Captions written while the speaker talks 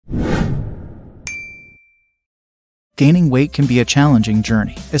Gaining weight can be a challenging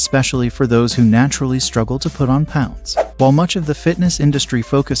journey, especially for those who naturally struggle to put on pounds. While much of the fitness industry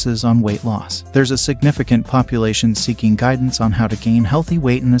focuses on weight loss, there's a significant population seeking guidance on how to gain healthy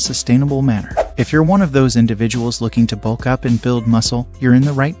weight in a sustainable manner. If you're one of those individuals looking to bulk up and build muscle, you're in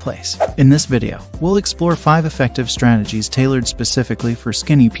the right place. In this video, we'll explore 5 effective strategies tailored specifically for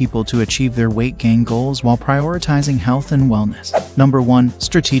skinny people to achieve their weight gain goals while prioritizing health and wellness. Number 1.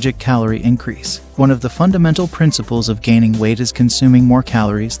 Strategic calorie increase. One of the fundamental principles of gaining weight is consuming more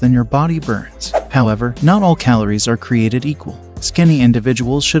calories than your body burns. However, not all calories are created equal. Skinny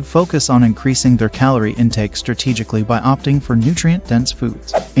individuals should focus on increasing their calorie intake strategically by opting for nutrient-dense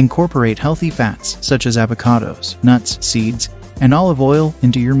foods. Incorporate healthy fats, such as avocados, nuts, seeds, and olive oil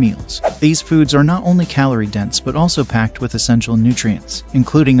into your meals. These foods are not only calorie-dense but also packed with essential nutrients,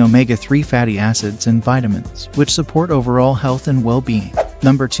 including omega-3 fatty acids and vitamins, which support overall health and well-being.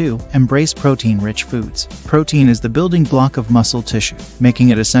 Number 2. Embrace protein-rich foods. Protein is the building block of muscle tissue, making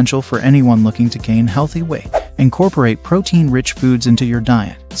it essential for anyone looking to gain healthy weight. Incorporate protein-rich foods into your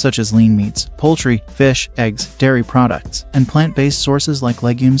diet, such as lean meats, poultry, fish, eggs, dairy products, and plant-based sources like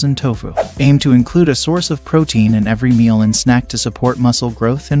legumes and tofu. Aim to include a source of protein in every meal and snack to support muscle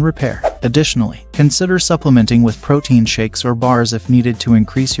growth and repair. Additionally, consider supplementing with protein shakes or bars if needed to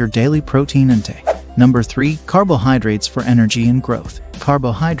increase your daily protein intake. Number 3. Carbohydrates for energy and growth.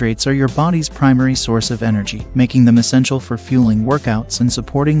 Carbohydrates are your body's primary source of energy, making them essential for fueling workouts and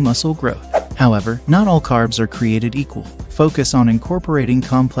supporting muscle growth. However, not all carbs are created equal. Focus on incorporating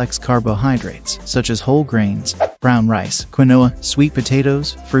complex carbohydrates, such as whole grains, brown rice, quinoa, sweet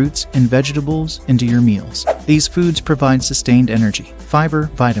potatoes, fruits, and vegetables into your meals. These foods provide sustained energy,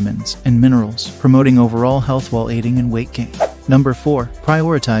 fiber, vitamins, and minerals, promoting overall health while aiding in weight gain. Number 4.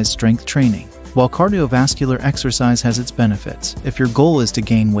 Prioritize strength training. While cardiovascular exercise has its benefits, if your goal is to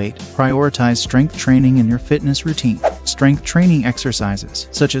gain weight, prioritize strength training in your fitness routine. Strength training exercises,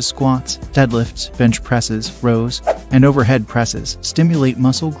 such as squats, deadlifts, bench presses, rows, and overhead presses, stimulate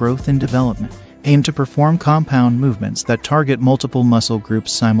muscle growth and development. Aim to perform compound movements that target multiple muscle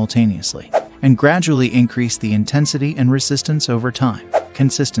groups simultaneously, and gradually increase the intensity and resistance over time.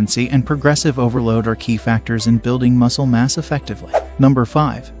 Consistency and progressive overload are key factors in building muscle mass effectively. Number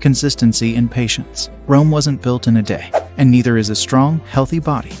 5. Consistency and patience. Rome wasn't built in a day, and neither is a strong, healthy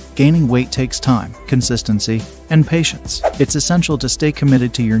body. Gaining weight takes time, consistency, and patience. It's essential to stay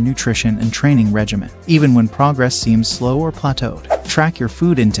committed to your nutrition and training regimen, even when progress seems slow or plateaued. Track your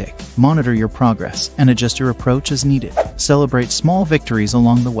food intake, monitor your progress, and adjust your approach as needed. Celebrate small victories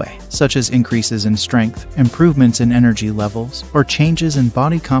along the way, such as increases in strength, improvements in energy levels, or changes in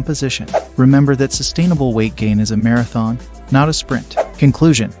body composition. Remember that sustainable weight gain is a marathon, not a sprint.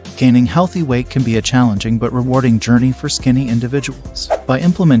 Conclusion: gaining healthy weight can be a challenging but rewarding journey for skinny individuals. By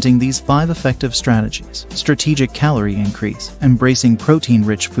implementing these 5 effective strategies: strategic calorie increase, embracing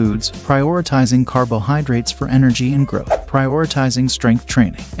protein-rich foods, prioritizing carbohydrates for energy and growth, prioritizing strength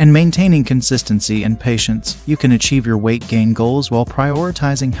training, and maintaining consistency and patience, you can achieve your weight gain goals while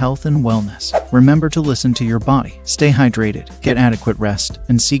prioritizing health and wellness. Remember to listen to your body, stay hydrated, get adequate rest,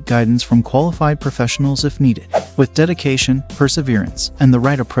 and seek guidance from qualified professionals if needed. With dedication, perseverance, and the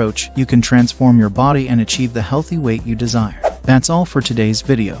right approach, you can transform your body and achieve the healthy weight you desire. That's all for today's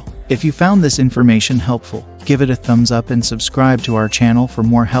video. If you found this information helpful, give it a thumbs up and subscribe to our channel for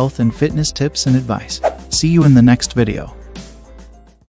more health and fitness tips and advice. See you in the next video.